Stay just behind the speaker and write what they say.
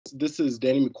This is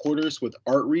Danny McQuarters with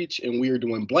Artreach, and we are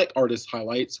doing Black Artist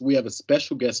Highlights. We have a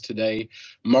special guest today,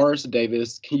 Mars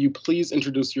Davis. Can you please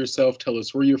introduce yourself? Tell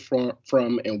us where you're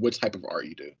from and what type of art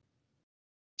you do.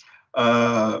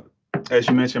 Uh, as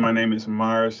you mentioned, my name is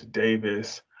Mars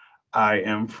Davis. I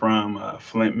am from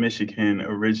Flint, Michigan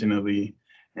originally,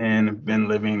 and have been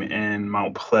living in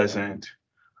Mount Pleasant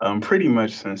pretty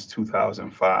much since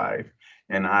 2005.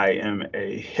 And I am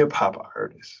a hip hop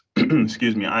artist.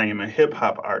 Excuse me, I am a hip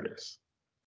hop artist.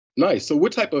 Nice. So,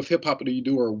 what type of hip hop do you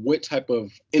do, or what type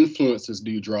of influences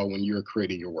do you draw when you're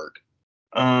creating your work?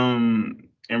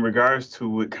 In regards to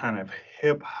what kind of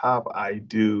hip hop I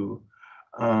do,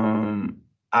 um,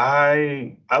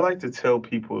 I like to tell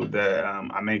people that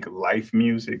I make life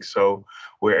music. So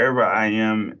wherever I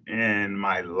am in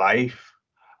my life,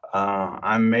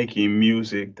 I'm making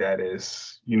music that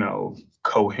is,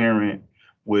 coherent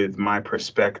with my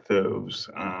perspectives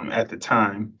at the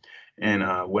time and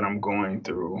what I'm going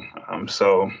through. I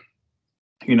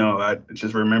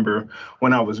just remember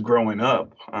when I was growing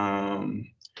up.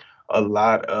 A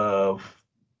lot of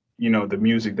the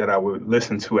music that I would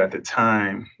listen to at the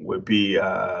time would be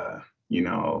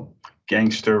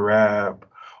gangster rap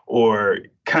or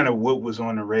kind of what was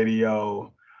on the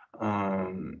radio,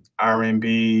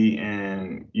 R&B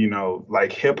and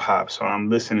like hip hop. So I'm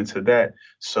listening to that.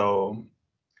 So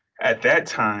at that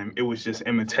time it was just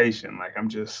imitation. Like I'm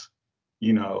just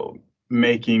you know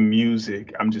making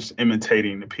music. I'm just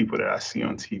imitating the people that I see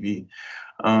on TV.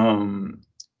 Um,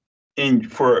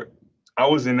 and for I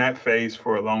was in that phase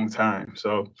for a long time.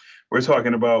 So we're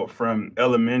talking about from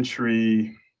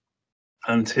elementary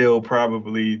until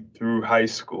probably through high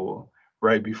school,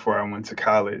 right before I went to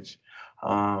college.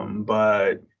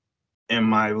 But in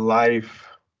my life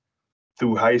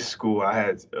through high school, I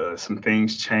had some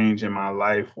things change in my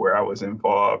life where I was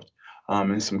involved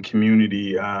in some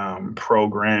community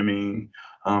programming.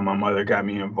 My mother got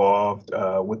me involved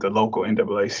with the local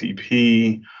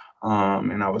NAACP,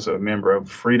 and I was a member of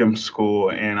Freedom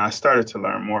School. And I started to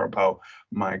learn more about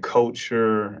my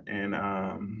culture, and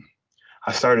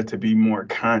I started to be more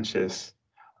conscious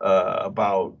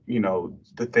about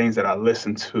the things that I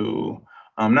listened to.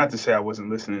 Not to say I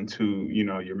wasn't listening to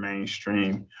your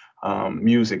mainstream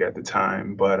music at the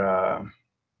time, but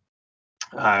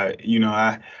I you know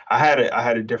I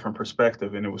had a different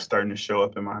perspective, and it was starting to show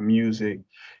up in my music,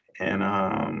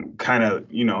 and kind of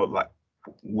like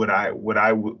what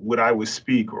I would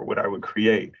speak or what I would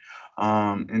create.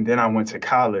 And then I went to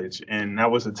college, and that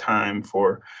was a time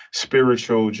for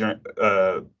spiritual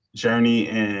journey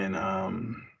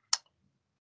and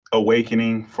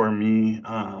awakening for me.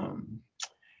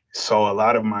 So a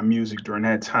lot of my music during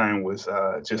that time was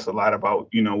just a lot about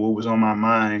what was on my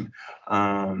mind,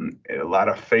 a lot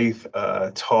of faith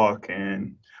talk,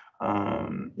 and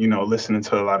listening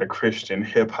to a lot of Christian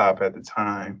hip hop at the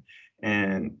time,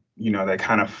 and that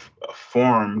kind of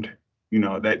formed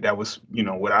that was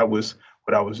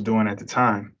what I was doing at the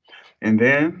time. And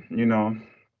then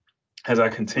as I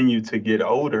continued to get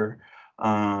older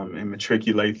and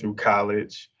matriculate through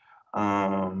college,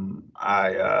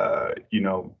 I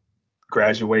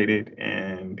graduated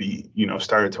and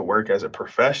started to work as a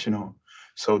professional.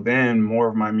 So then more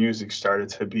of my music started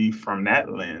to be from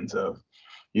that lens of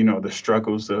the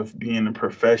struggles of being a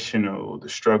professional, the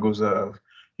struggles of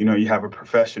you have a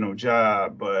professional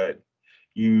job but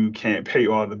you can't pay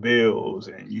all the bills,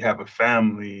 and you have a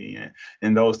family,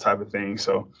 and those type of things.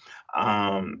 So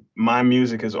my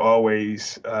music has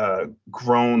always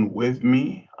grown with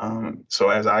me. So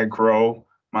as I grow,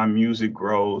 my music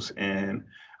grows, and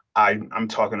I'm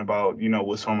talking about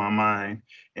what's on my mind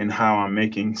and how I'm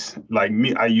making like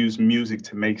me. I use music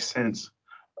to make sense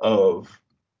of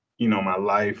my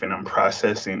life, and I'm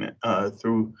processing it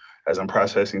through as I'm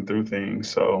processing through things.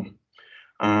 So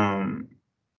um,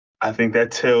 I think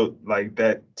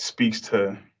that speaks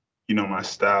to my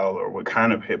style or what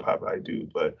kind of hip hop I do.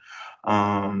 But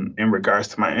in regards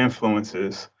to my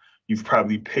influences, you've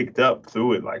probably picked up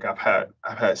through it. Like I've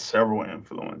had several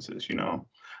influences.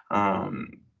 Um,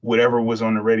 Whatever was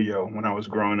on the radio when I was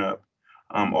growing up.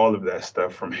 All of that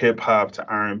stuff from hip hop to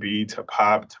R&B to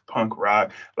pop to punk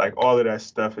rock, like all of that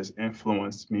stuff has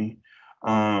influenced me.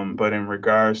 But in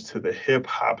regards to the hip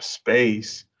hop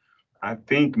space, I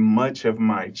think much of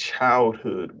my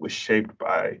childhood was shaped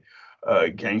by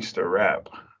gangster rap.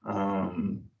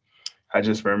 Um, I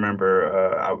just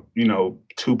remember,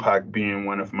 Tupac being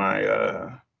one of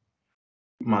my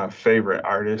favorite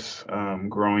artists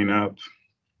growing up.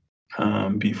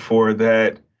 Before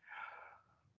that,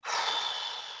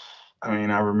 I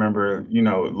mean, I remember,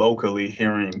 locally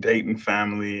hearing Dayton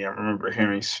Family. I remember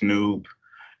hearing Snoop,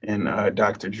 and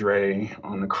Dr. Dre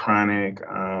on the Chronic,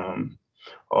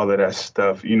 all of that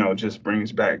stuff, just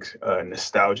brings back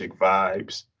nostalgic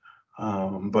vibes.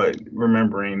 But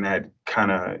remembering that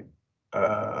kind of,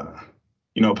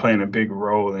 playing a big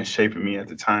role in shaping me at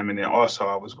the time. And then also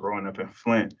I was growing up in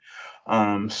Flint.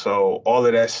 So all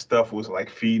of that stuff was like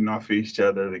feeding off each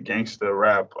other, the gangster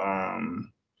rap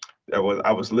that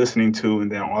I was listening to,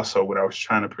 and then also what I was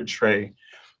trying to portray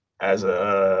as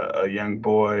a young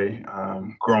boy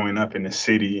growing up in the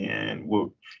city, and what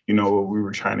we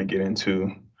were trying to get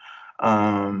into.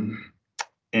 Um,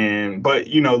 but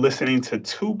listening to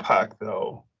Tupac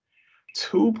though,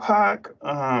 Tupac,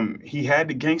 he had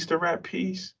the gangster rap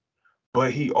piece,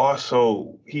 but he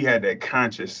had that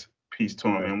conscious piece to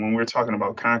him. And when we're talking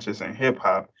about conscious and hip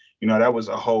hop, that was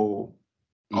a whole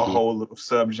Mm-hmm. little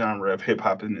subgenre of hip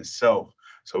hop in itself.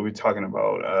 So we're talking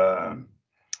about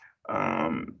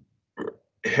um,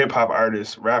 hip hop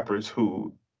artists, rappers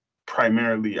who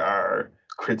primarily are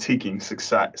critiquing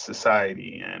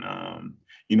society and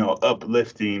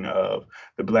uplifting of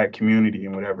the Black community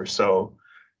and whatever. So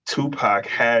Tupac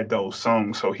had those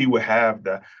songs. So he would have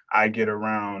the "I Get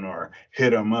Around" or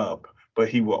 "Hit 'Em Up," but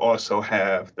he will also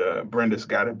have the "Brenda's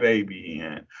Got a Baby"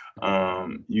 and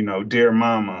 "Dear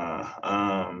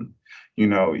Mama."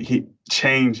 He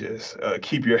changes,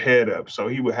 "Keep Your Head Up." So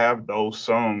he would have those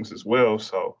songs as well.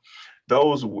 So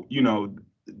those,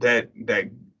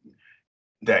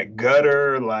 that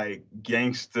gutter, like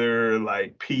gangster,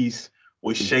 like piece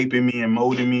was shaping me and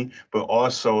molding me, but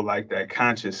also like that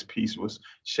conscious piece was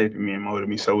shaping me and molding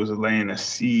me. So it was laying the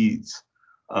seeds,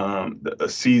 the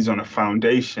seeds on a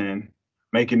foundation,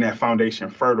 making that foundation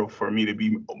fertile for me to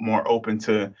be more open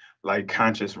to like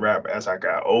conscious rap as I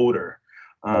got older.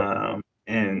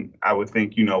 And I would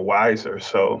think, wiser.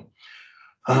 So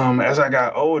as I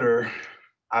got older,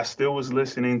 I still was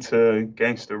listening to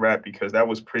gangster rap because that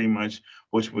was pretty much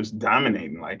which was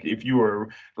dominating. Like if you were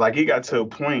like it got to a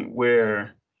point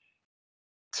where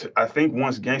I think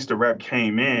once gangster rap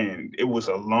came in, it was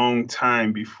a long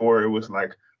time before it was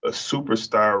like a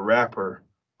superstar rapper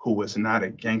who was not a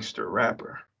gangster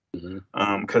rapper.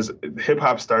 Mm-hmm. Because hip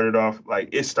hop started off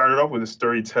with the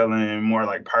storytelling, more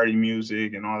like party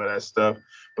music and all of that stuff.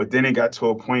 But then it got to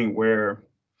a point where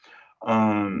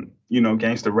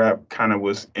gangster rap kind of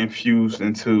was infused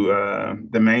into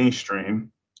the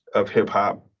mainstream of hip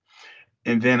hop.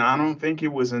 And then I don't think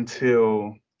it was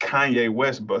until Kanye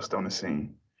West bust on the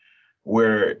scene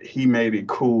where he made it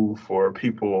cool for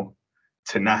people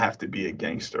to not have to be a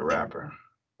gangster rapper.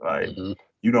 Like, Mm-hmm.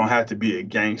 you don't have to be a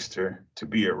gangster to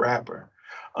be a rapper.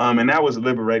 And that was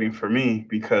liberating for me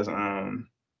because I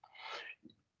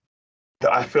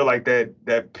feel like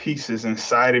that piece is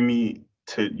inside of me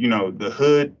to, the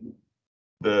hood,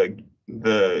 the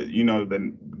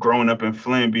growing up in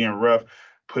Flint, being rough,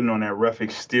 putting on that rough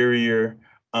exterior,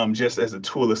 just as a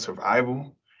tool of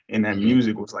survival. And that Mm-hmm.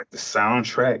 music was like the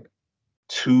soundtrack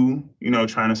to,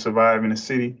 trying to survive in the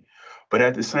city. But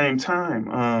at the same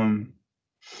time,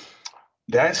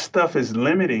 that stuff is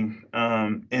limiting.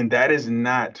 And that is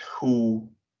not who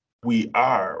we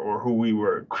are or who we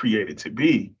were created to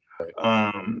be.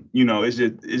 Right.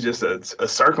 It's just a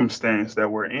circumstance that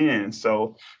we're in.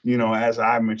 So, as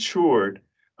I matured,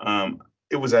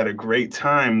 it was at a great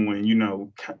time when,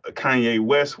 Kanye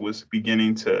West was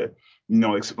beginning to,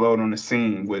 explode on the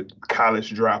scene with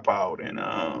College Dropout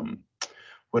and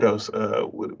what else?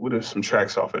 What are some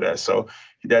tracks off of that? So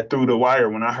that Through the Wire,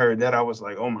 when I heard that, I was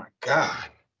like, oh my God,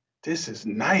 this is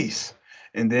nice.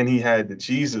 And then he had the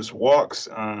Jesus Walks,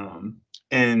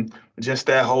 and just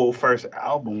that whole first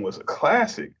album was a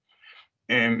classic.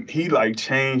 And he like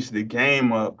changed the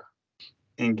game up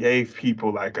and gave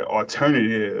people like an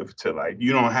alternative to like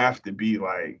you don't have to be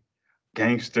like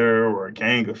gangster or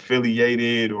gang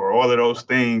affiliated or all of those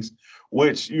things.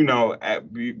 Which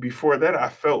before that, I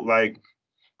felt like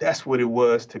that's what it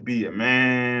was to be a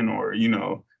man or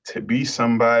to be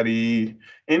somebody.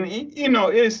 And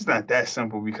it's not that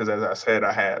simple because as I said,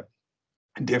 I had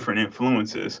different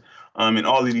influences, and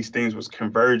all of these things was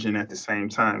converging at the same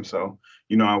time. So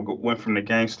I went from the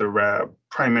gangster rap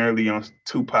primarily on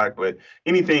Tupac, but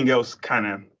anything else kind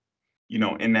of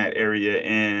in that area.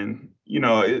 And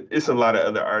it's a lot of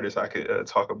other artists I could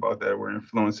talk about that were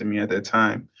influencing me at that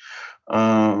time.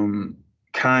 um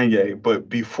Kanye, but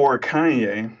before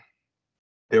Kanye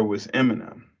there was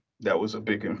Eminem. That was a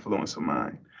big influence of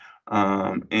mine.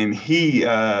 And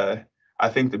I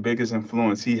think the biggest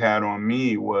influence he had on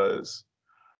me was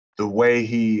the way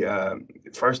he,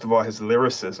 first of all, his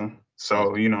lyricism.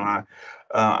 So,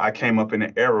 I came up in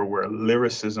an era where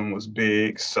lyricism was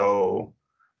big. So,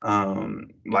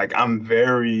 like, I'm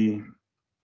very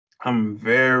I'm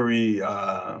very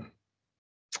I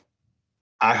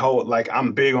hold like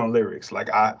I'm big on lyrics. Like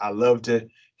I love to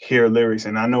hear lyrics,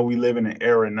 and I know we live in an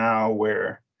era now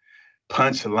where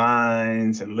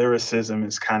punchlines and lyricism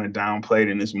is kind of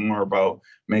downplayed, and it's more about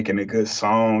making a good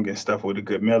song and stuff with a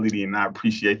good melody, and I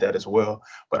appreciate that as well.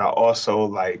 But I also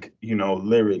like,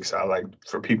 lyrics. I like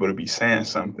for people to be saying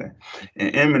something.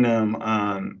 And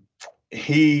Eminem,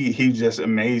 he just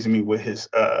amazed me with his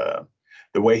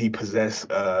the way he possessed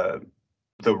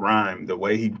the rhyme, the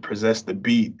way he possessed the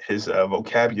beat, his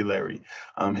vocabulary,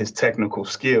 his technical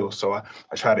skills. So I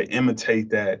try to imitate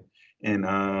that and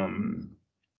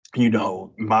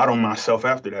model myself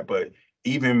after that. But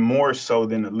even more so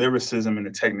than the lyricism and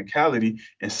the technicality,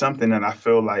 and something that I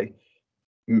feel like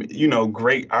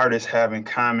great artists have in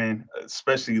common,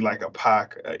 especially like a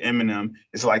Pac, Eminem,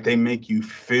 is like they make you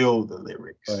feel the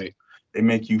lyrics. Right. They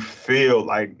make you feel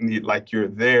like you're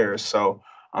there. So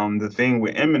the thing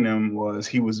with Eminem was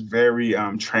he was very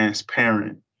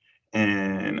transparent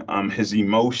and his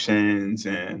emotions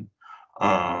and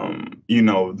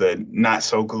the not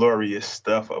so glorious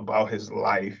stuff about his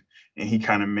life, and he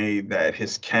kind of made that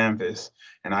his canvas.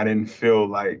 And I didn't feel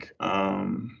like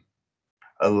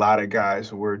a lot of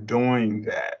guys were doing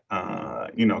that,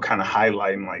 kind of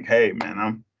highlighting like, hey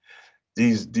man,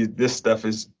 this stuff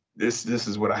is this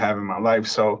is what I have in my life.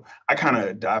 So I kind of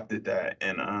adopted that,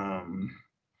 and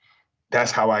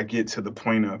that's how I get to the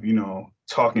point of,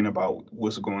 talking about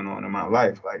what's going on in my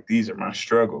life. Like these are my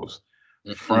struggles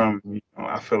Mhm. from,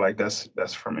 I feel like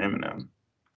that's from Eminem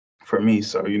for me.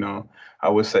 So, I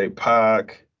would say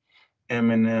Pac,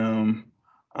 Eminem,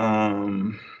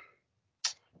 um,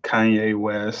 Kanye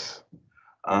West.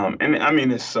 And I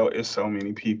mean, it's so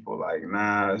many people like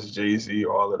Nas, Jay-Z,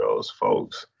 all of those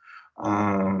folks.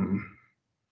 Um,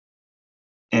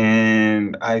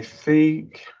 and I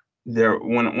think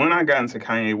when I got into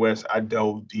Kanye West, I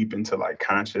dove deep into like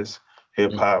conscious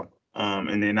hip Mhm. hop.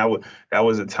 And then that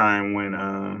was a time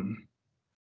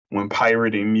when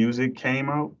pirating music came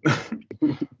out.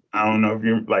 I don't know if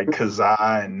you're like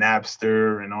Kazaa and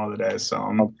Napster and all of that. So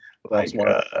I'm That's like,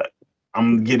 smart.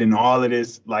 I'm getting all of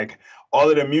this, like all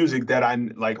of the music that I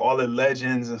like, all the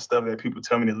legends and stuff that people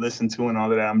tell me to listen to, and all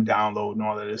of that. I'm downloading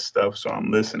all of this stuff, so I'm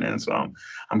listening. So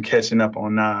I'm catching up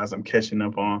on Nas. I'm catching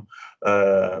up on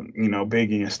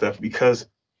Biggie and stuff because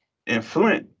in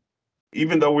Flint,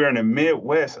 even though we're in the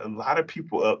Midwest, a lot of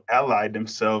people allied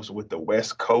themselves with the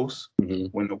West Coast Mhm.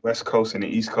 when the West Coast and the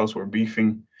East Coast were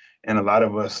beefing, and a lot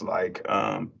of us like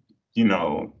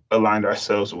aligned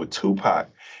ourselves with Tupac,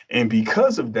 and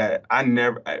because of that,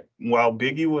 while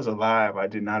Biggie was alive, I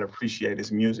did not appreciate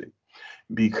his music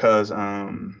because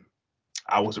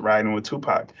I was riding with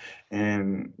Tupac,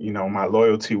 and my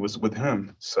loyalty was with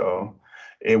him. So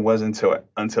it wasn't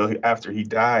until after he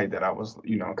died that I was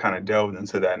kind of delved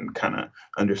into that and kind of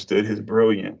understood his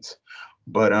brilliance.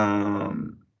 But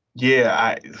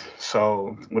yeah,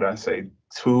 so what I say,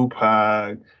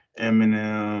 Tupac,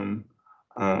 Eminem,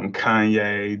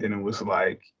 Kanye. Then it was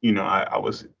like I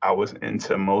was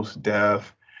into Most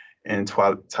Def and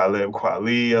Talib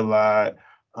Kweli a lot,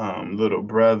 Little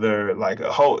Brother, like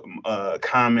a whole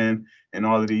Common, and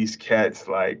all of these cats,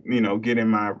 like getting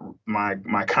my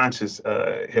conscious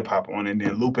hip hop on, and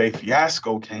then Lupe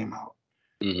Fiasco came out,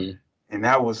 Mhm. and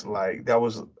that was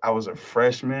I was a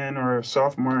freshman or a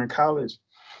sophomore in college,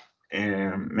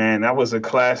 and man, that was a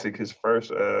classic. His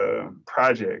first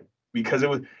project, because it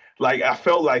was like I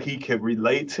felt like he could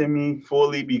relate to me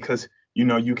fully because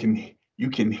you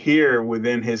can hear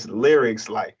within his lyrics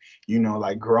like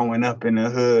growing up in the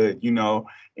hood, and Mhm.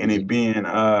 it being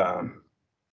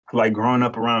like growing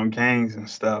up around gangs and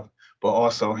stuff, but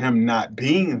also him not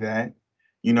being that,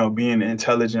 being an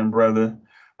intelligent brother,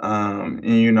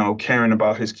 and caring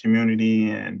about his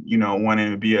community and wanting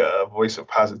to be a voice of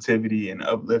positivity and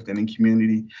uplifting in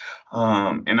community.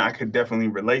 And I could definitely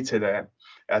relate to that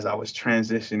as I was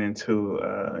transitioning to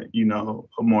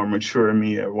a more mature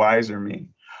me, a wiser me.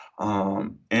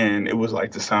 And it was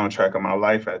like the soundtrack of my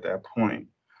life at that point.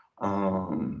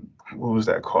 What was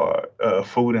that called?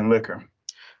 Food and Liquor.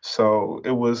 So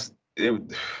it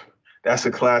that's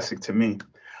a classic to me.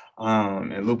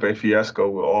 And Lupe Fiasco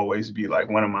will always be like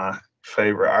one of my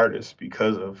favorite artists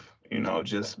because of,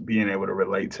 just being able to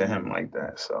relate to him like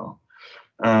that. So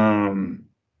um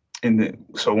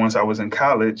so once I was in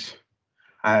college,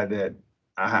 I had that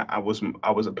I was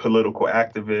a political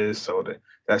activist, so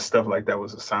that stuff like that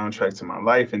was a soundtrack to my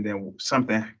life. And then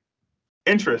something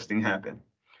interesting happened.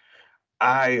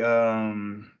 I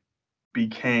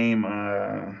became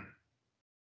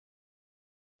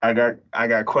I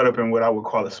got caught up in what I would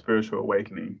call a spiritual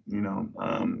awakening,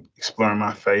 exploring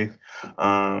my faith,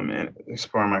 and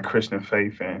exploring my Christian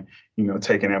faith, and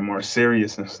taking that more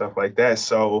serious and stuff like that.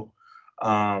 So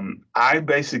I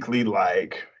basically,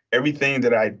 like, everything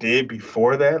that I did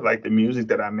before that, like the music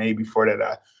that I made before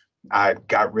that, I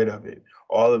got rid of it.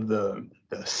 All of the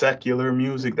secular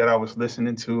music that I was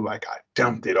listening to, like, I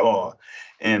dumped it all,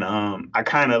 and I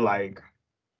kind of like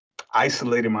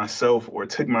isolated myself, or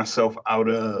took myself out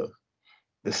of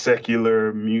the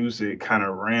secular music kind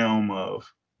of realm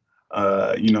of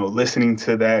listening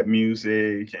to that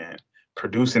music and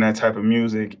producing that type of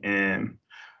music. And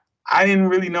I didn't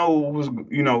really know what was,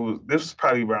 this was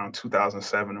probably around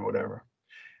 2007 or whatever.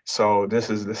 So this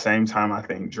is the same time I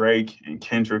think Drake and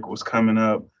Kendrick was coming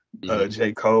up, Mhm.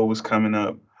 J. Cole was coming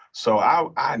up. So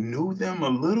I knew them a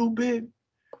little bit,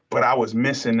 but I was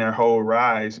missing their whole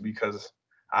rise because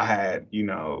I had,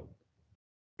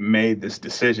 made this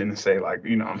decision to say, like,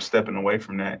 I'm stepping away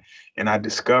from that, and I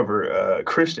discovered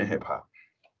Christian hip hop.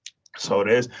 So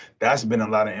that's been a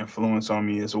lot of influence on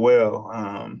me as well.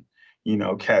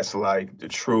 Cats like The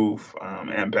Truth,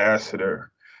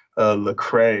 Ambassador,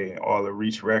 Lecrae, all the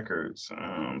Reach Records,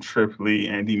 Trip Lee,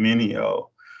 Andy Mineo,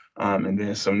 and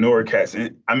then some newer cats.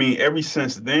 And I mean, ever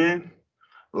since then,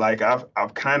 like,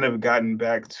 I've kind of gotten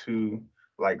back to,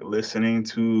 like, listening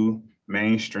to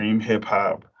mainstream hip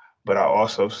hop, but I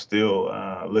also still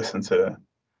listen to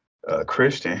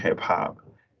Christian hip hop.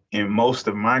 And most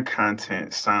of my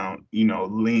content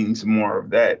leans more of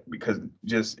that, because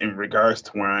just in regards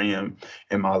to where I am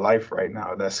in my life right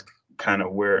now, that's kind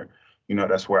of where,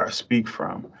 that's where I speak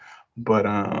from. But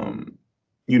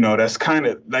that's kind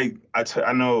of like,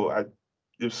 I know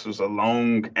this was a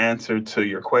long answer to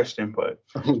your question, but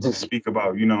to speak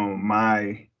about,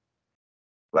 my,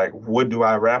 like, what do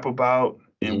I rap about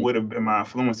and Mhm. what have been my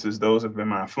influences, those have been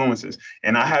my influences.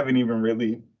 And I haven't even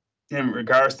really, in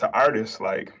regards to artists,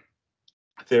 like,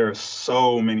 there are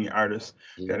so many artists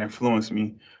that Mhm. influence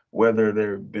me, whether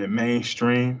they've been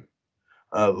mainstream,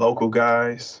 local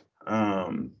guys,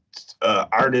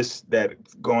 artists that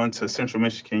going to Central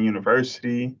Michigan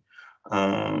University,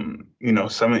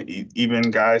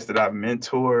 even guys that I've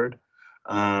mentored.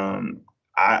 Um,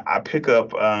 I pick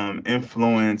up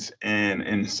influence,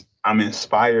 and I'm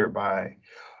inspired by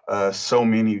so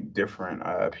many different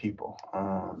people.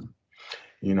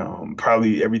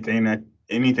 Probably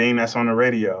anything that's on the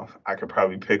radio, I could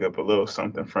probably pick up a little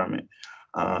something from it.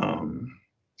 Um,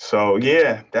 so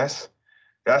yeah, that's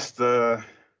the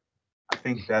I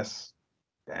think that's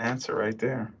the answer right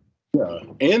there. Yeah,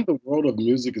 and the world of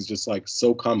music is just like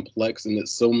so complex, and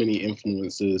it's so many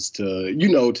influences to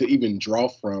even draw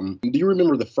from. Do you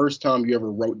remember the first time you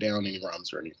ever wrote down any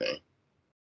rhymes or anything?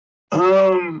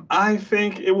 I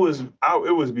think it was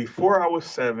before I was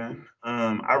 7.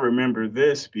 I remember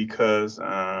this because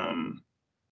I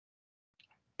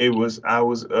was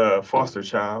a foster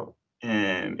child,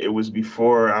 and it was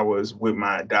before I was with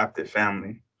my adopted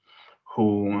family,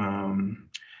 who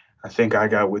I think I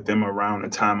got with them around the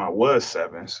time I was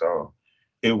 7. So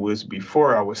it was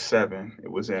before I was 7.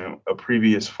 It was in a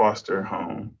previous foster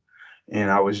home, and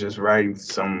I was just writing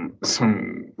some.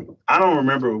 I don't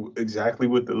remember exactly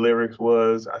what the lyrics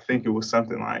was. I think it was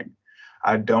something like,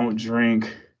 "I don't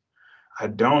drink." I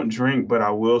don't drink, but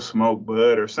I will smoke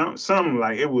bud, or something,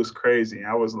 like, it was crazy.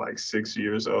 I was like 6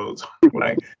 years old,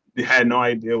 like, had no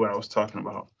idea what I was talking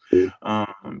about.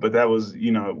 But that was,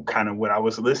 kind of what I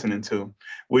was listening to,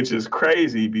 which is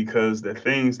crazy because the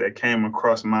things that came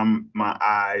across my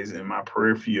eyes and my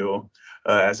peripheral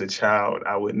as a child,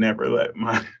 I would never let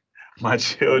my my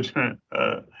children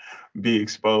be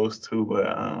exposed to.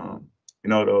 But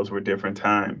those were different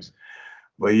times.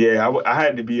 But yeah, I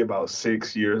had to be about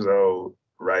 6 years old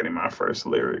writing my first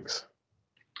lyrics.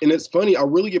 And it's funny, I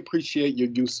really appreciate your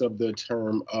use of the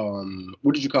term,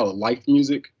 what did you call it, life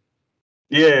music?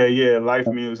 Yeah, yeah, life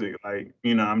music. Like,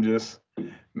 I'm just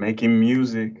making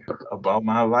music about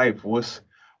my life. What's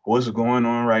going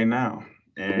on right now?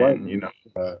 Right. And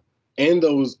And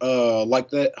those like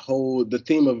that whole the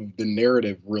theme of the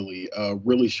narrative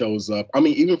really shows up. I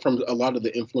mean, even from a lot of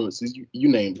the influences you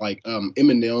named, like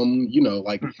Eminem,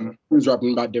 like mhm, he was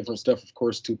rapping about different stuff, of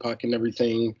course, Tupac and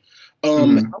everything.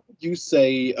 mhm, How would you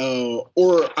say,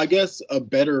 or I guess a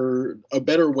better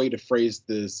way to phrase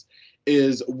this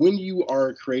is when you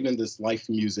are creating this life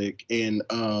music and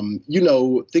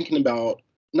thinking about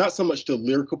not so much the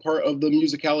lyrical part of the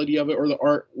musicality of it or the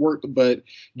artwork, but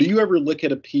do you ever look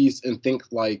at a piece and think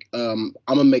like, I'm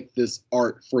gonna make this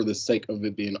art for the sake of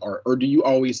it being art, or do you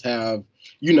always have,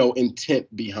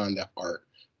 intent behind that art?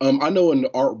 I know in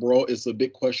the art world, it's a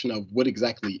big question of what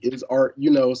exactly is art,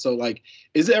 So like,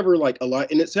 is it ever like a lot?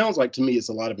 And it sounds like to me, it's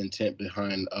a lot of intent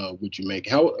behind what you make.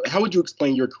 How would you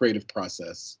explain your creative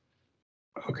process?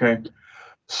 Okay.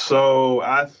 So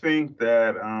I think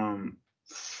that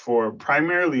for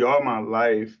primarily all my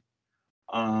life,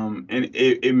 and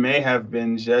it may have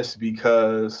been just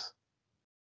because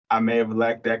I may have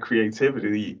lacked that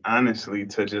creativity, honestly,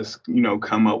 to just,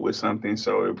 come up with something.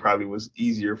 So it probably was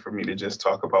easier for me to just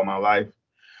talk about my life.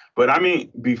 But I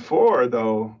mean, before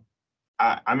though,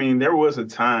 I mean, there was a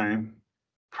time,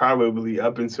 probably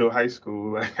up until high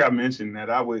school, like I mentioned, that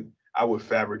I would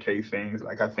fabricate things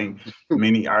like I think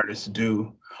many artists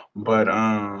do. But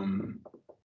I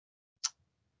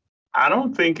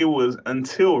don't think it was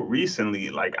until recently,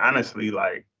 like honestly,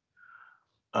 like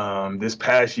this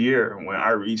past year when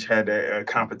Outreach had a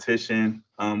competition,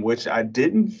 which I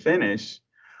didn't finish,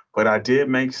 but I did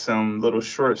make some little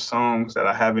short songs that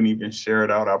I haven't even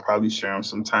shared out. I'll probably share them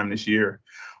sometime this year.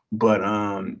 But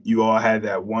you all had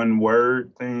that one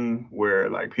word thing where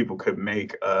like people could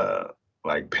make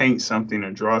like paint something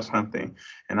or draw something.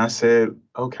 And I said,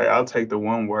 okay, I'll take the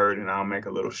one word and I'll make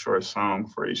a little short song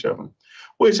for each of them,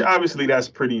 which obviously that's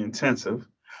pretty intensive.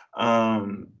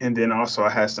 And then also I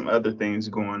had some other things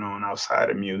going on outside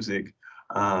of music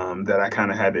that I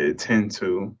kind of had to attend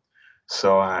to.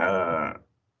 So I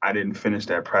didn't finish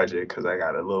that project because I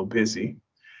got a little busy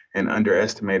and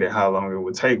underestimated how long it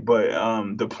would take. But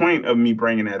the point of me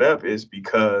bringing that up is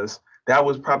because that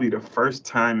was probably the first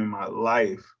time in my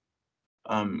life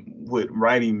with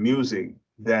writing music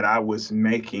that I was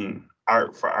making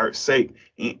art for art's sake.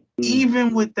 And Mm,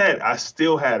 even with that, I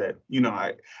still had it.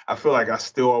 I feel like I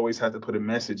still always had to put a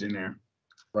message in there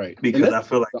right, and because that's I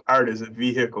feel like art is a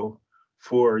vehicle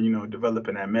for,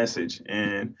 developing that message.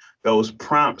 And those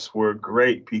prompts were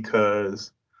great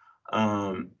because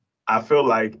um, I feel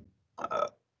like uh,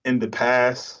 in the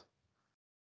past,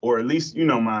 or at least,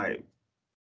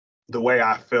 the way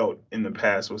I felt in the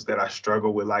past was that I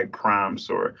struggled with like prompts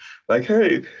or like,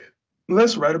 hey,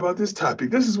 let's write about this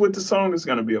topic. This is what the song is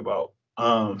going to be about.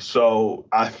 So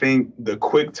I think the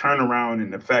quick turnaround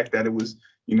and the fact that it was,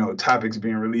 topics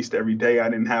being released every day, I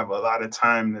didn't have a lot of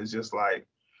time to just like,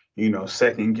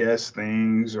 second guess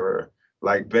things or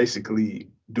like basically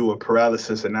do a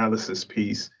paralysis analysis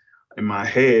piece in my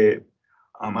head.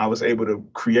 I was able to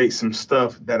create some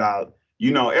stuff that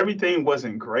everything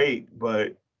wasn't great,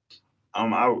 but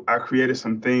I created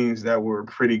some things that were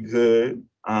pretty good.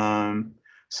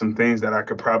 Some things that I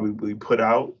could probably put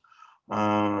out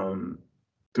um,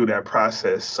 through that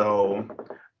process. So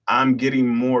I'm getting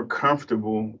more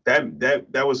comfortable.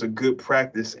 That was a good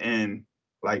practice in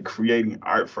like creating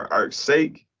art for art's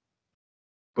sake.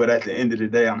 But at the end of the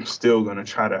day, I'm still gonna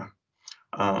try to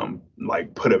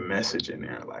like put a message in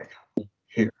there, like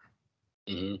here.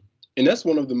 hmm And that's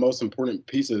one of the most important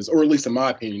pieces, or at least in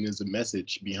my opinion, is the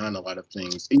message behind a lot of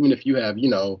things. Even if you have,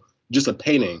 just a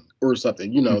painting or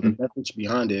something, the Mhm. message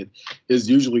behind it is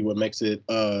usually what makes it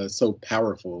so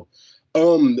powerful.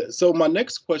 So my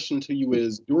next question to you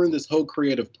is, during this whole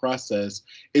creative process,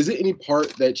 is it any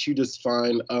part that you just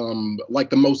find like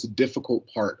the most difficult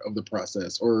part of the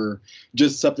process, or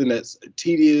just something that's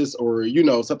tedious, or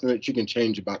something that you can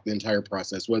change about the entire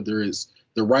process, whether it's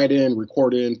the writing,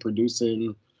 recording,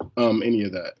 producing, any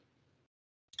of that?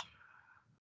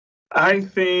 I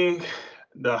think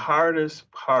the hardest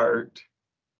part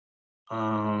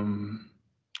um,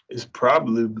 is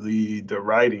probably the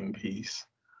writing piece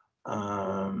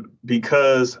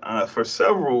because for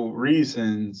several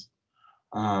reasons,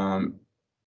 um,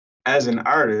 as an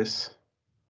artist,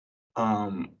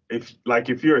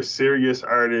 if you're a serious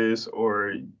artist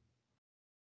or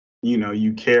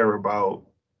you care about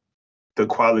the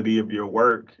quality of your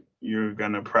work, you're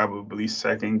gonna probably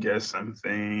second guess some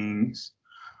things.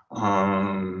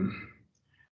 Um,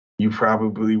 you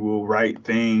probably will write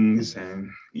things and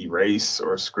erase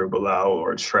or scribble out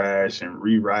or trash and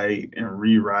rewrite and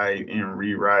rewrite and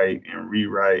rewrite and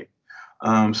rewrite.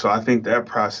 So I think that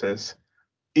process,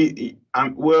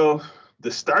 well,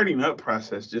 the starting up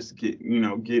process, just getting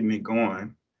it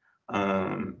going,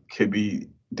 could be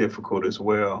difficult as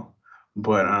well.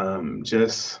 But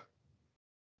just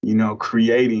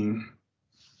creating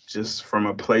just from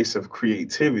a place of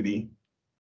creativity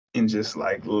and just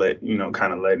like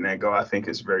kind of letting that go, I think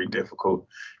is very difficult.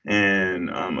 And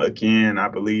again, I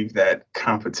believe that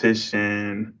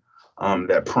competition,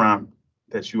 that prompt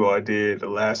that you all did the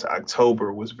last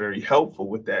October was very helpful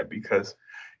with that because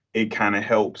it kind of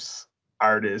helps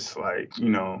artists like,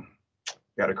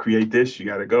 got to create this, you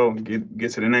got to go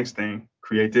get to the next thing,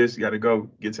 create this, you got to go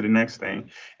get to the next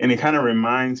thing. And it kind of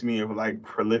reminds me of like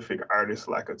prolific artists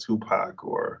like a Tupac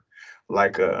or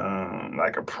like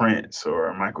a Prince or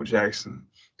a Michael Jackson,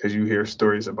 because you hear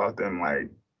stories about them like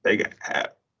they got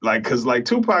like because like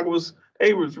Tupac was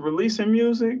they was releasing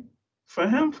music for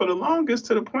him for the longest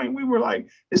to the point we were like,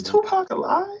 is Tupac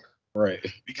alive? Right.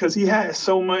 Because he had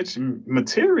so much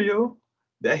material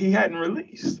that he hadn't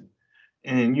released.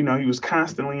 And you know, he was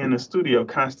constantly in the studio,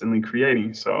 constantly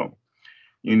creating. So,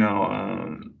 you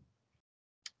know,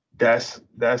 that's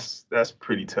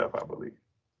pretty tough, I believe.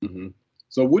 Hmm.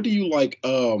 So what do you like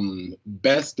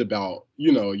best about,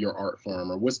 your art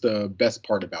form, or what's the best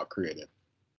part about creating?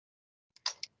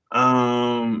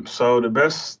 So the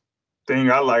best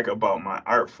thing I like about my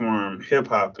art form, hip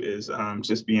hop, is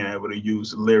just being able to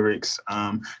use lyrics.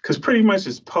 Because pretty much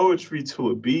it's poetry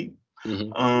to a beat.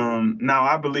 Hmm. Now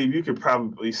I believe you could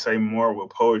probably say more with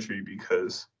poetry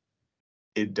because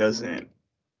it doesn't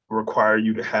require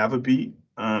you to have a beat.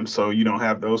 So you don't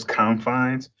have those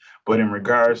confines. But in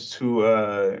regards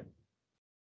to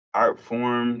art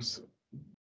forms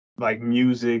like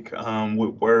music,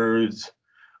 with words,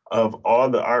 of all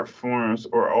the art forms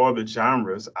or all the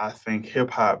genres, I think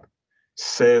hip hop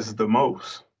says the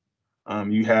most.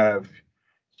 You have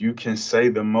you can say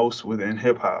the most within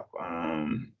hip hop.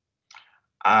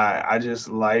 I just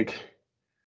like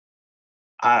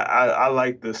I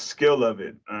like the skill of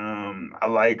it. I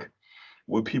like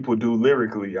what people do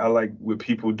lyrically. I like what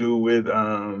people do with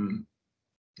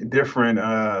different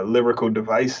lyrical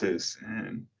devices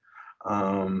and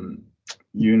um,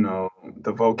 you know,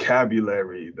 the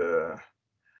vocabulary,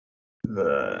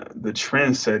 the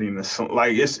trend setting, the song.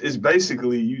 Like it's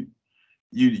basically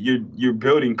you're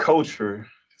building culture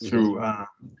Hmm. through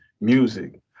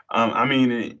music. I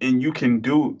mean, and you can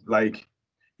do like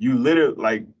you literally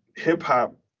like hip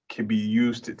hop can be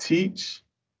used to teach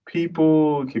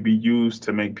people. It can be used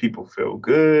to make people feel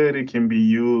good. It can be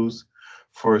used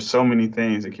for so many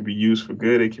things. It can be used for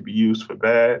good. It can be used for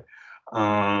bad.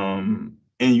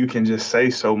 And you can just say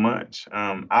so much.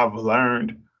 I've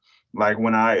learned, like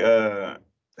when I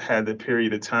had the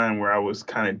period of time where I was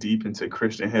kind of deep into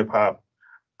Christian hip hop,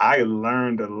 I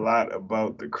learned a lot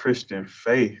about the Christian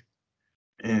faith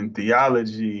and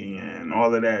theology and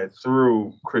all of that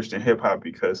through Christian hip hop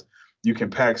because you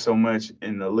can pack so much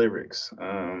in the lyrics.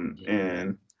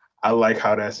 And I like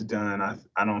how that's done.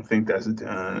 I don't think that's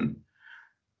done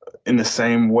in the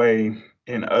same way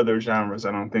in other genres.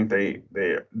 I don't think they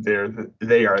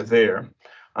are there.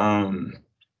 Um,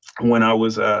 when I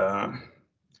was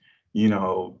you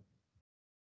know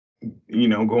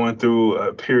going through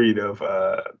a period of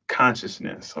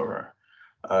consciousness or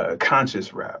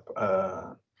conscious rap.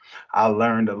 I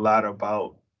learned a lot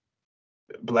about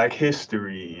Black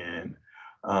history and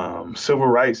civil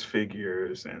rights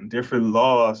figures and different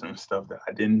laws and stuff that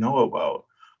I didn't know about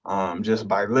just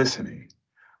by listening.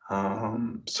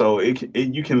 So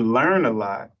you can learn a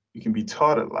lot. You can be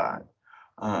taught a lot.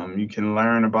 You can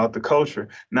learn about the culture.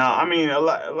 Now, I mean, a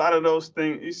lot of those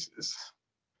things.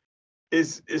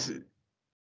 It's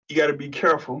you got to be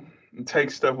careful and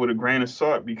take stuff with a grain of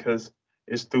salt because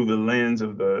it's through the lens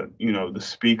of the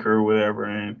speaker or whatever,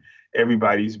 and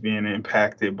everybody's being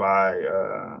impacted by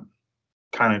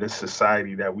kind of the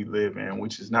society that we live in,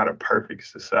 which is not a perfect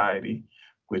society,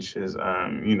 which is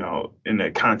in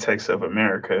the context of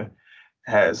America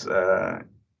has dealt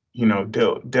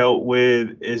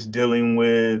with is dealing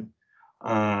with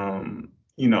a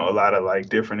lot of like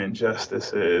different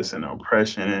injustices and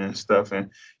oppression and stuff. And,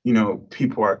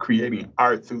 people are creating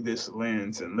art through this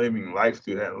lens and living life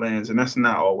through that lens. And that's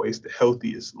not always the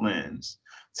healthiest lens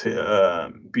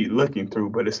to be looking through,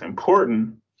 but it's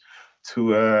important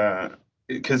to,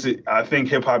 because I think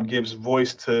hip hop gives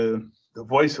voice to the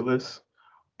voiceless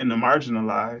and the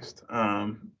marginalized,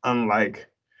 unlike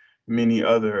many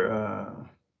other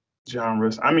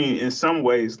genres. I mean, in some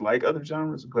ways, like other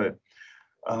genres, but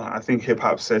I think hip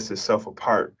hop sets itself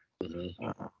apart Hmm.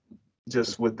 uh,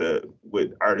 just with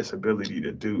artists' ability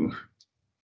to do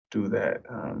that.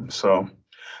 So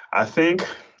I think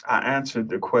I answered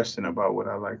the question about what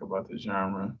I like about the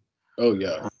genre. Oh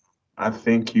yeah. Uh, I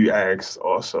think you asked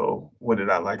also what did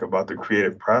I like about the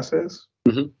creative process.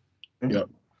 Hmm. Yeah. Yep.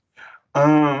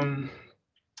 Um,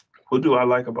 what do I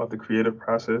like about the creative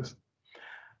process?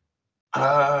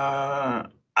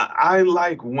 I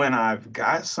like when I've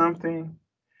got something,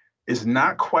 it's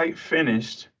not quite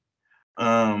finished,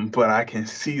 but I can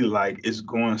see like it's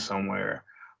going somewhere.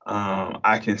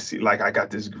 I can see like I got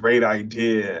this great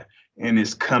idea and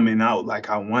it's coming out like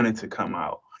I want it to come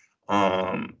out.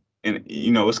 And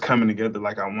it's coming together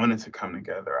like I want it to come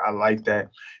together. I like that.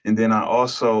 And then I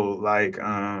also like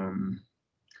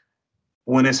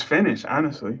When it's finished,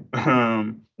 honestly,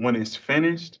 when it's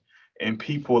finished and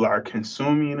people are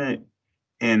consuming it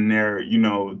and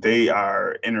they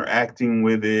are interacting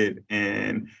with it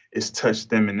and it's touched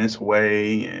them in this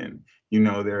way, and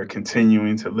they're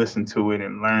continuing to listen to it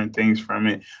and learn things from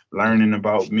it, learning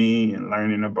about me and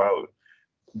learning about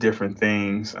different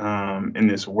things in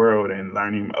this world and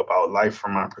learning about life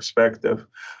from my perspective.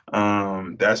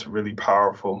 That's really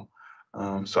powerful.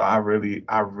 So I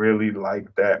really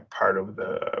like that part of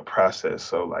the process.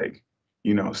 So like,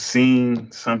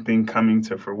 seeing something coming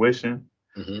to fruition,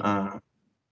 Hmm. uh,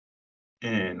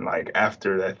 and like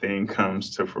after that thing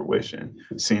comes to fruition,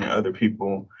 seeing other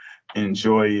people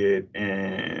enjoy it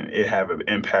and it have an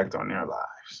impact on their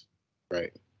lives.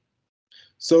 Right.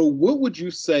 So, what would you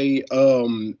say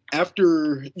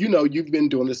after you've been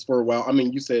doing this for a while? I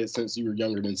mean, you said since you were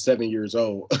younger than 7 years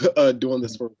old, doing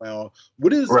this for a while.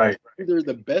 What is Right. either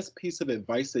the best piece of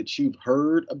advice that you've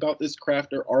heard about this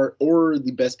craft or art, or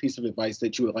the best piece of advice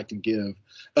that you would like to give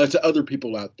to other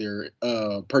people out there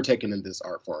partaking in this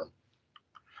art form?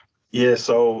 Yeah,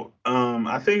 so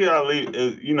I think I'll leave,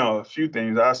 a few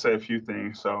things. I'll say a few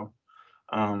things. So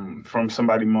from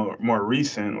somebody more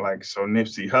recent, like so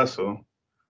Nipsey Hussle,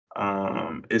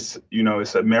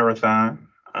 it's a marathon.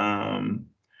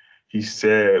 He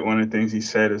said one of the things he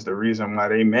said is the reason why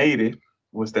they made it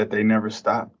was that they never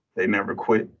stopped, they never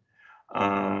quit,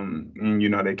 and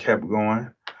they kept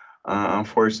going.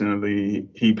 Unfortunately,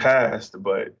 he passed,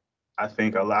 but I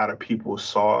think a lot of people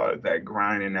saw that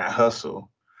grind and that hustle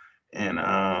and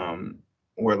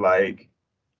were like,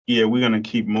 yeah, we're gonna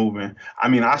keep moving. I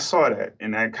mean, I saw that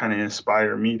and that kind of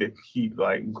inspired me to keep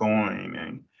like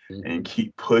going and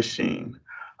keep pushing.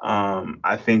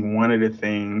 I think one of the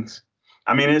things,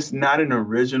 I mean, it's not an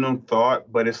original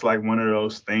thought, but it's like one of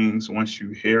those things once you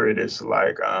hear it, it's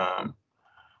like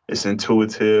it's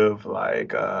intuitive,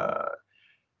 like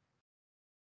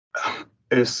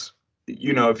it's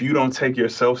if you don't take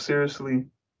yourself seriously,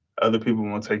 other people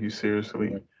won't take you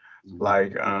seriously. Mhm.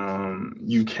 Like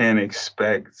you can't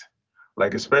expect,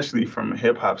 like especially from a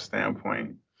hip hop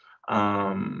standpoint,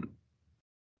 um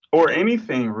or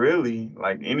anything really,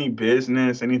 like any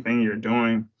business, anything you're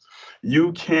doing,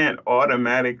 you can't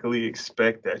automatically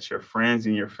expect that your friends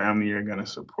and your family are going to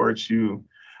support you.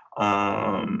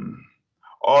 um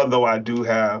Although I do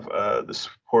have the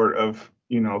support of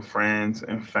friends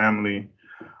and family,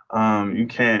 you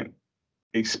can't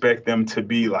expect them to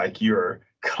be like your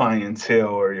clientele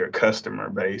or your customer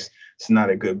base. It's not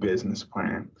a good business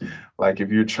plan. Like if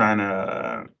you're trying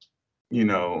to, you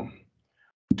know,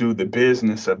 do the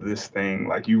business of this thing,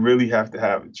 like you really have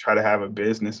to try to have a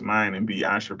business mind and be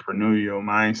have an entrepreneurial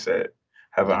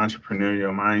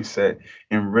mindset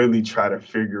and really try to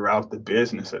figure out the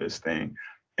business of this thing.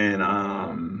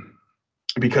 And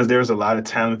because there's a lot of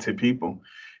talented people.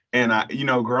 And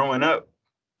growing up,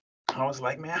 I was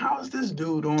like, man, how is this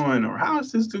dude doing? Or how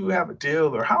does this dude have a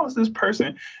deal? Or how is this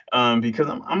person? Because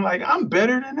I'm like, I'm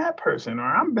better than that person, or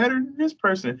I'm better than this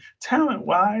person, talent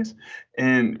wise.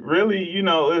 And really,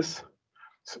 it's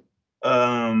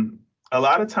um, a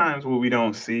lot of times what we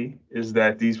don't see is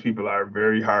that these people are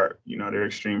very hard, they're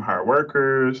extreme hard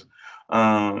workers.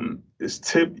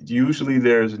 Usually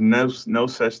there's no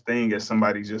such thing as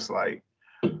somebody just like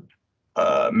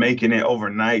making it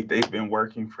overnight. They've been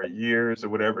working for years or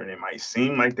whatever, and it might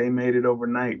seem like they made it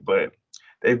overnight, but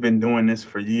they've been doing this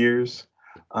for years.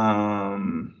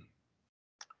 Um,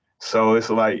 so it's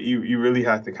like you really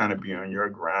have to kind of be on your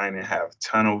grind and have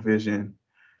tunnel vision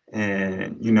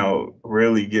and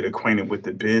really get acquainted with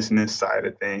the business side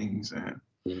of things and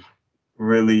Mhm.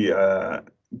 really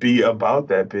be about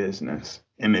that business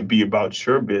and it be about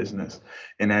your business.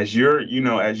 And as you're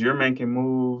making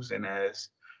moves and as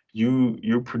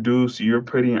you produce, you're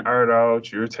putting art out,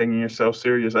 you're taking yourself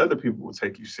serious, other people will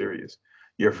take you serious.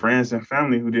 Your friends and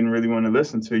family who didn't really want to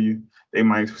listen to you, they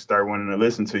might start wanting to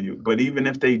listen to you. But even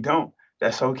if they don't,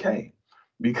 that's okay.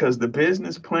 Because the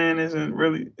business plan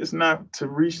it's not to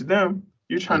reach them.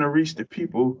 You're trying to reach the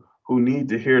people who need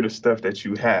to hear the stuff that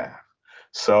you have.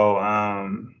 So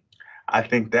I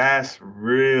think that's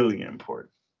really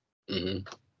important. Mhm.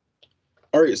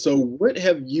 All right. So, what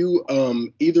have you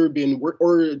either been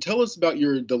or tell us about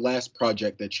the last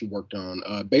project that you worked on?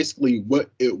 Basically, what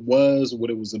it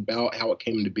was about, how it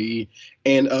came to be,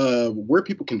 and where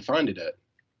people can find it at.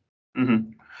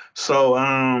 hmm So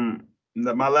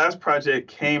my last project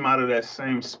came out of that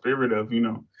same spirit of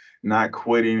not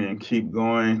quitting and keep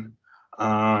going,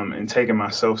 and taking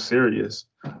myself serious.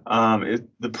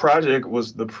 The project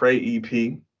was the Pray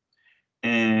EP,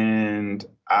 and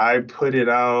I put it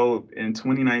out in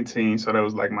 2019. So that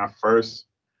was like my first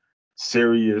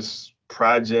serious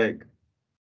project.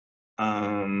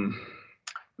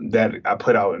 that I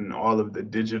put out in all of the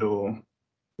digital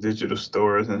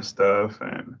stores and stuff.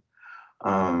 And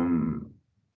um,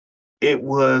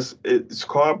 it's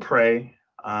called Pray.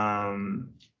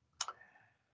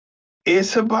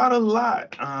 It's about a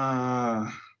lot.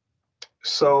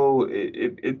 So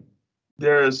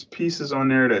there's pieces on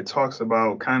there that talks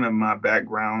about kind of my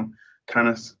background, kind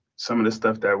of some of the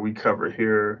stuff that we cover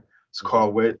here. It's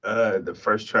called the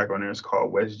first track on there is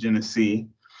called West Genesee,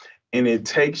 and it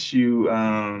takes you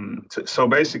so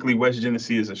basically West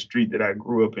Genesee is a street that I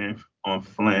grew up on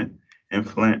Flint, and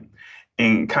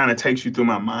kind of takes you through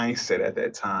my mindset at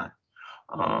that time.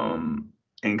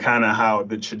 And kind of how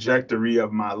the trajectory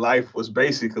of my life was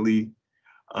basically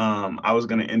I was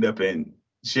going to end up in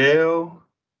jail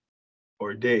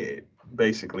or dead,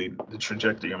 basically the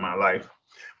trajectory of my life.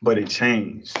 But it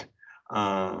changed.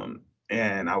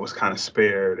 And I was kind of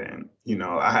spared. And,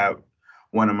 I have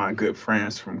one of my good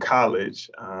friends from college,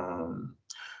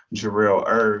 Jarrell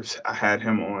Irvs. I had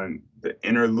him on the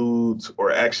interludes,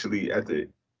 or actually at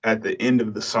the end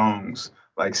of the songs,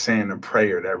 like saying a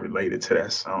prayer that related to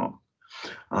that song.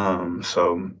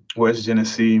 So West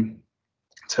Genesee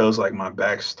tells like my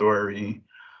backstory.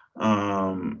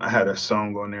 I had a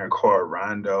song on there called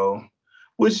Rondo,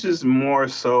 which is more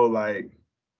so like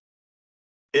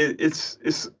it's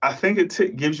I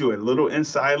think gives you a little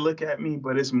inside look at me,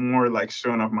 but it's more like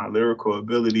showing off my lyrical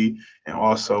ability and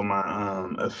also my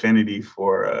affinity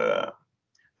for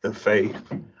the faith.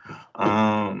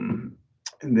 And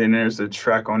then there's a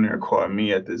track on there called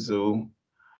Me at the Zoo.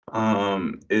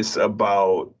 It's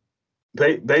about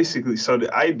basically, so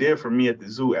the idea for Me at the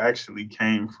Zoo actually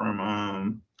came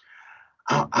from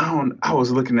I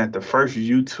was looking at the first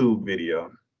YouTube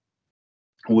video,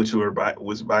 which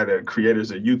was by the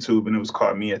creators of YouTube, and it was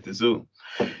called Me at the Zoo.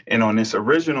 And on this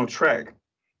original track,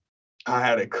 I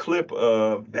had a clip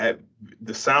of the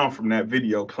sound from that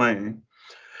video playing,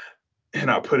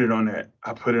 and I put it on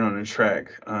the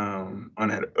track, on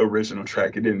that original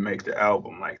track. It didn't make the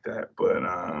album like that, but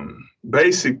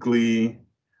basically,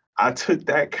 I took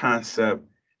that concept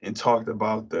and talked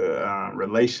about the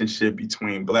relationship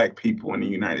between Black people in the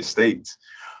United States,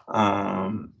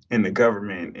 in the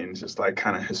government, and just like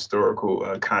kind of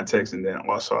historical context. And then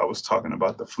also I was talking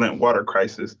about the Flint water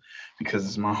crisis because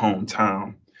it's my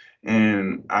hometown.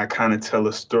 And I kind of tell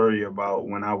a story about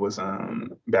when I was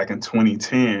back in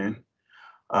 2010,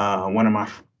 one of my,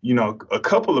 a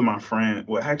couple of my friends,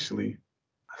 well, actually,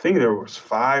 I think there was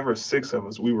 5 or 6 of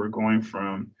us. So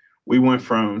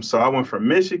I went from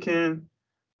Michigan.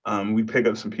 We picked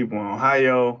up some people in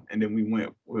Ohio, and then we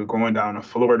were going down to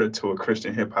Florida to a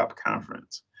Christian hip hop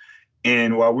conference.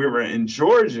 And while we were in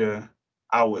Georgia,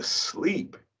 I was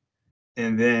asleep.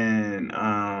 And then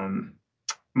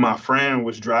my friend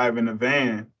was driving a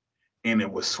van, and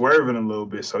it was swerving a little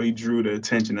bit. So he drew the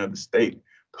attention of the state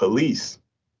police,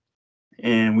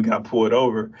 and we got pulled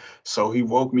over. So he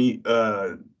woke me,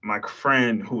 my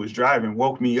friend who was driving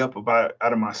woke me up out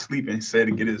of my sleep and said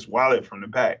to get his wallet from the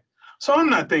back. So I'm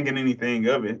not thinking anything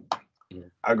of it.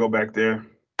 I go back there,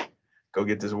 go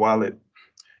get this wallet,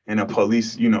 and the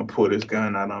police, pulled his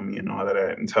gun out on me and all of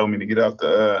that and told me to get out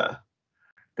the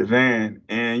van.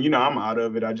 And, I'm out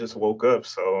of it. I just woke up.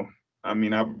 So, I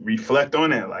reflect on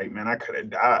that, like, man, I could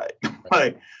have died.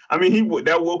 Like,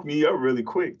 that woke me up really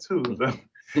quick too. So.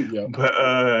 Yeah. But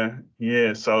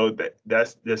yeah, so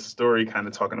that's this story kind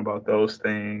of talking about those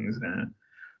things, and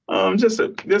just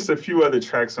a few other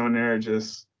tracks on there,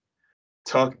 just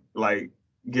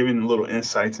giving little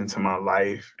insights into my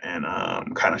life, and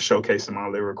kind of showcasing my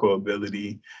lyrical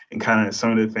ability and kind of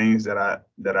some of the things that I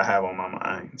have on my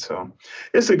mind. So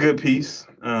it's a good piece.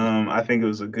 I think it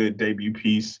was a good debut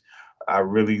piece. I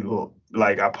really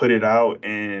I put it out,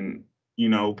 and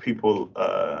people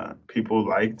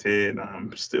liked it.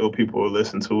 Still people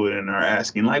listen to it and are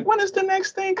asking like, when is the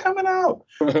next thing coming out?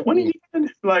 When are you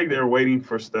like they're waiting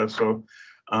for stuff. So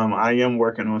I am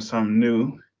working on something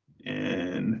new,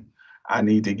 and I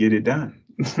need to get it done.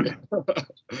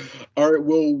 All right.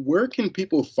 Well, where can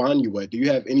people find you at? Do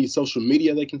you have any social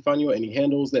media they can find you at? Any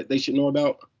handles that they should know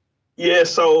about? Yeah,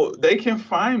 so they can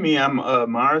find me. I'm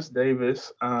Mars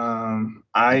Davis. I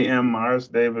am Mars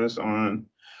Davis on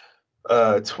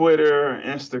Twitter,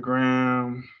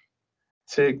 Instagram,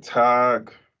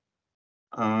 TikTok,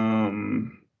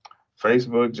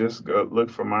 Facebook. Just go look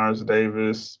for Mars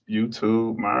Davis.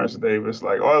 YouTube, Mars Davis,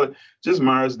 just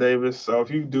Mars Davis. So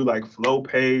if you do like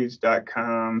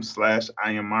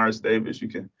flowpage.com/I am Mars Davis, you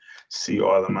can see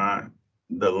all of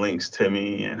the links to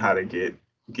me and how to get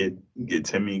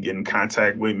to me, get in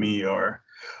contact with me, or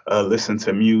listen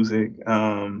to music.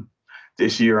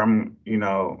 this year I'm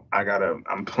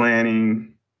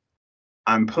planning,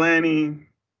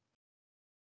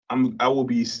 I will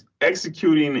be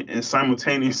executing and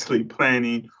simultaneously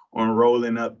planning on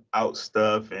rolling out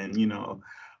stuff and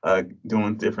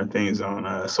doing different things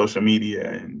on social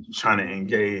media and trying to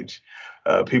engage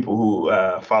people who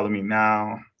follow me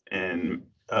now and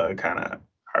kind of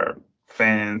are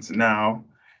fans now,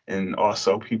 and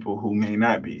also people who may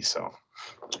not be. So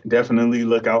definitely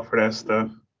look out for that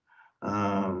stuff.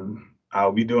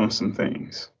 I'll be doing some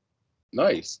things.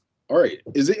 Nice. All right.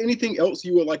 Is there anything else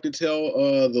you would like to tell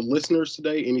the listeners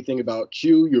today? Anything about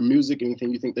you, your music,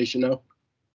 anything you think they should know?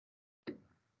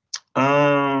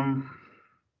 Um,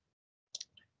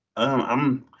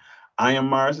 I am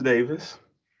Mars Davis.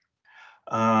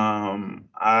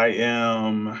 I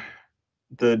am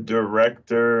the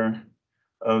director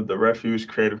of the Refuge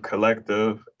Creative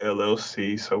Collective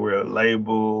LLC. So we're a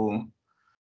label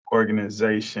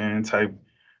organization type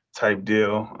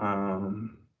deal. I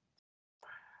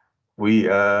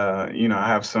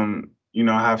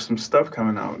have some stuff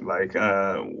coming out. Like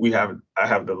I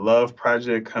have the Love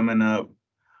Project coming up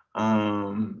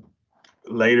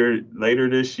later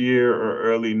this year or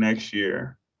early next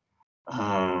year.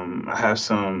 I have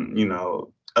some,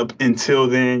 up until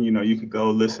then, you can go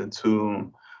listen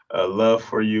to Love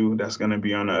for You. That's going to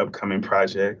be on the upcoming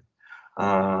project.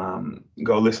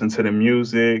 Go listen to the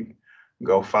music.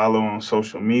 Go follow on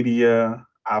social media.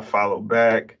 I follow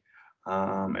back.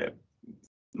 As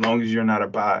long as you're not a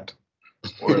bot,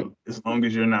 or as long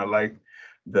as you're not like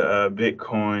the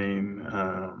Bitcoin,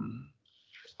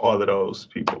 all of those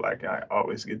people. Like I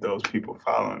always get those people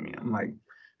following me. I'm like,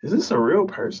 is this a real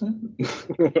person?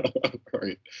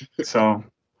 Right. So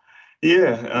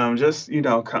yeah, just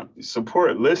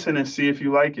support, listen, and see if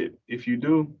you like it. If you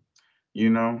do,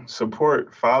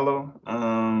 support, follow,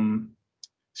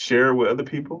 share with other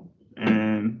people,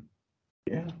 and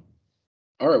yeah.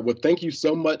 All right. Well, thank you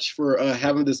so much for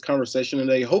having this conversation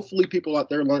today. Hopefully, people out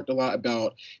there learned a lot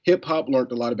about hip hop,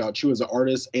 learned a lot about you as an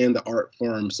artist and the art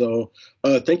form. So,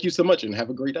 thank you so much, and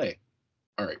have a great day.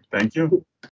 All right. Thank you.